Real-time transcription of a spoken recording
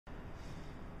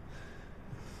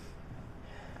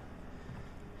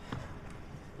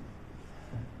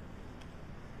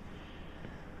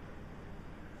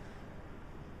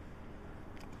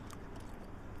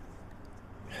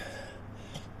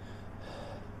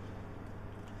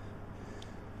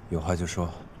有话就说。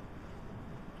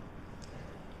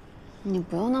你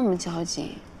不用那么焦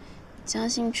急，将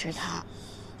心持他。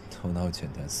头脑简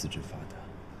单，四肢发达。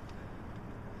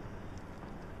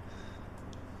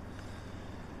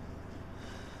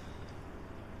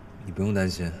你不用担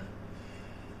心，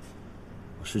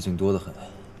我事情多得很，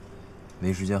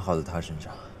没时间耗在他身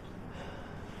上。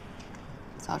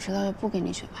早知道就不给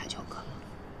你选排球课了。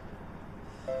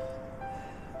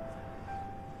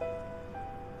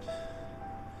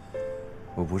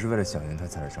 我不是为了想赢他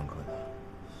才来上课的。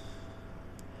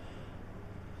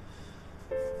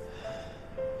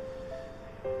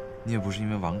你也不是因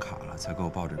为网卡了才给我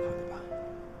报这课的吧？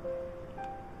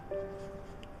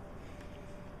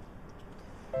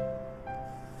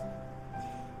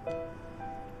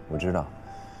我知道，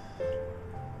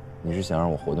你是想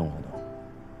让我活动活动。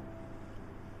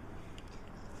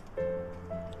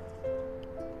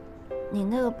你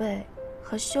那个背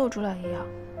和锈住了一样，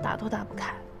打都打不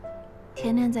开。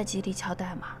 天天在基地敲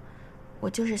代码，我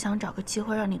就是想找个机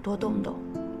会让你多动动。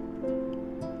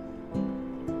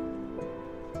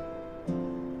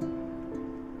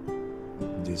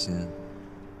你这心，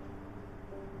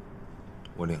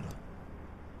我领了。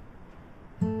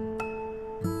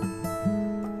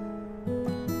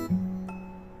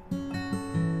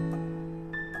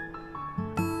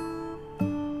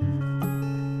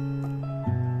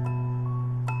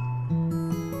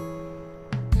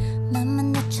慢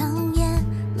慢的长夜。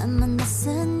 慢慢的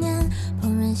思念，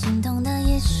怦然心动的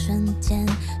一瞬间，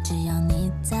只要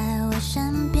你在我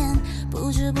身边，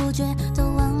不知不觉都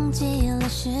忘记了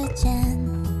时间。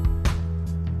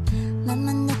慢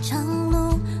慢的长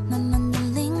路，慢慢的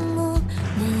领悟，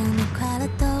没有你快乐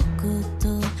都孤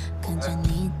独。看着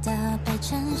你的白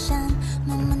衬衫，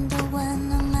慢慢的温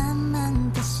暖，慢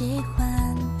慢的喜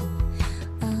欢。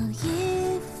哦，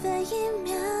一分一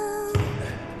秒，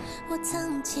我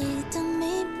藏起的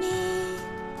秘密。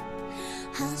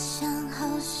 好想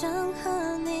好想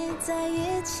和你在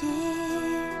一起，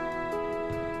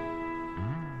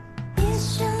一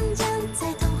瞬间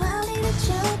在童话里的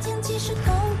秋天，其实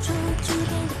公主注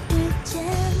定的遇见，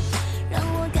让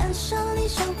我感受你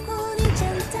守护你简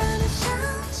单的小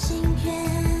心愿。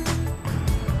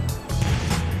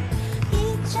一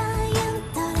眨眼，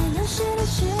到来流逝的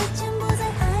时间，不再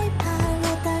害怕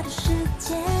偌大的世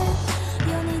界，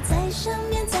有你在身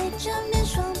边，在枕边，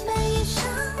双背一生。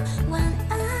 晚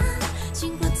安，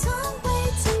幸福从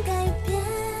未曾改变。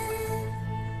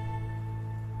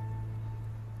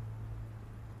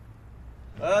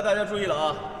大家注意了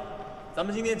啊！咱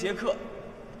们今天结课，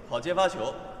跑接发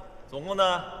球，总共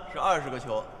呢是20个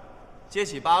球，接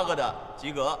起8个的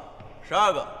及格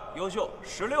，12个优秀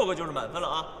，16个就是满分了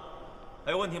啊！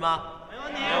还有问题吗？没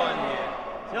问题，没有问题。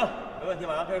行，没问题，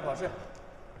马上开始考试。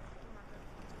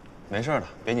没事的，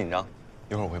别紧张，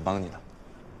一会儿我会帮你的。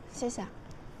谢谢。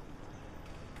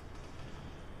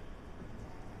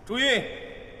 朱韵，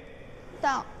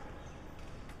到。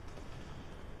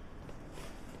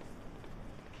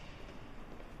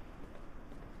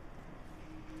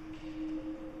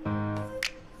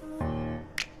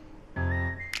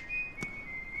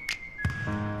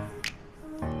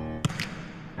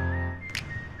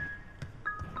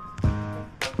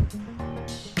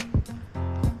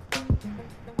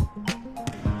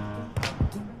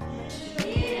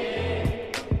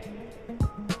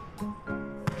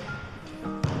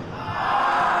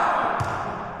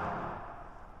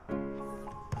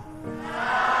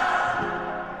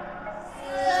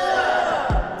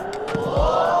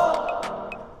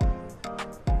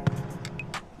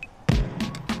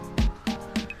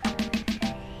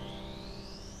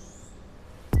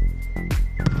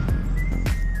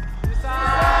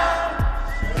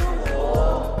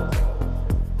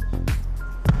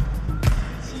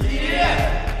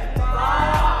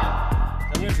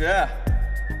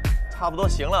差不多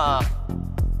行了啊，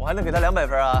我还能给他200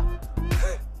分啊。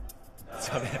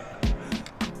教练，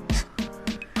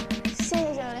谢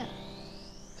谢教练。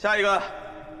下一个。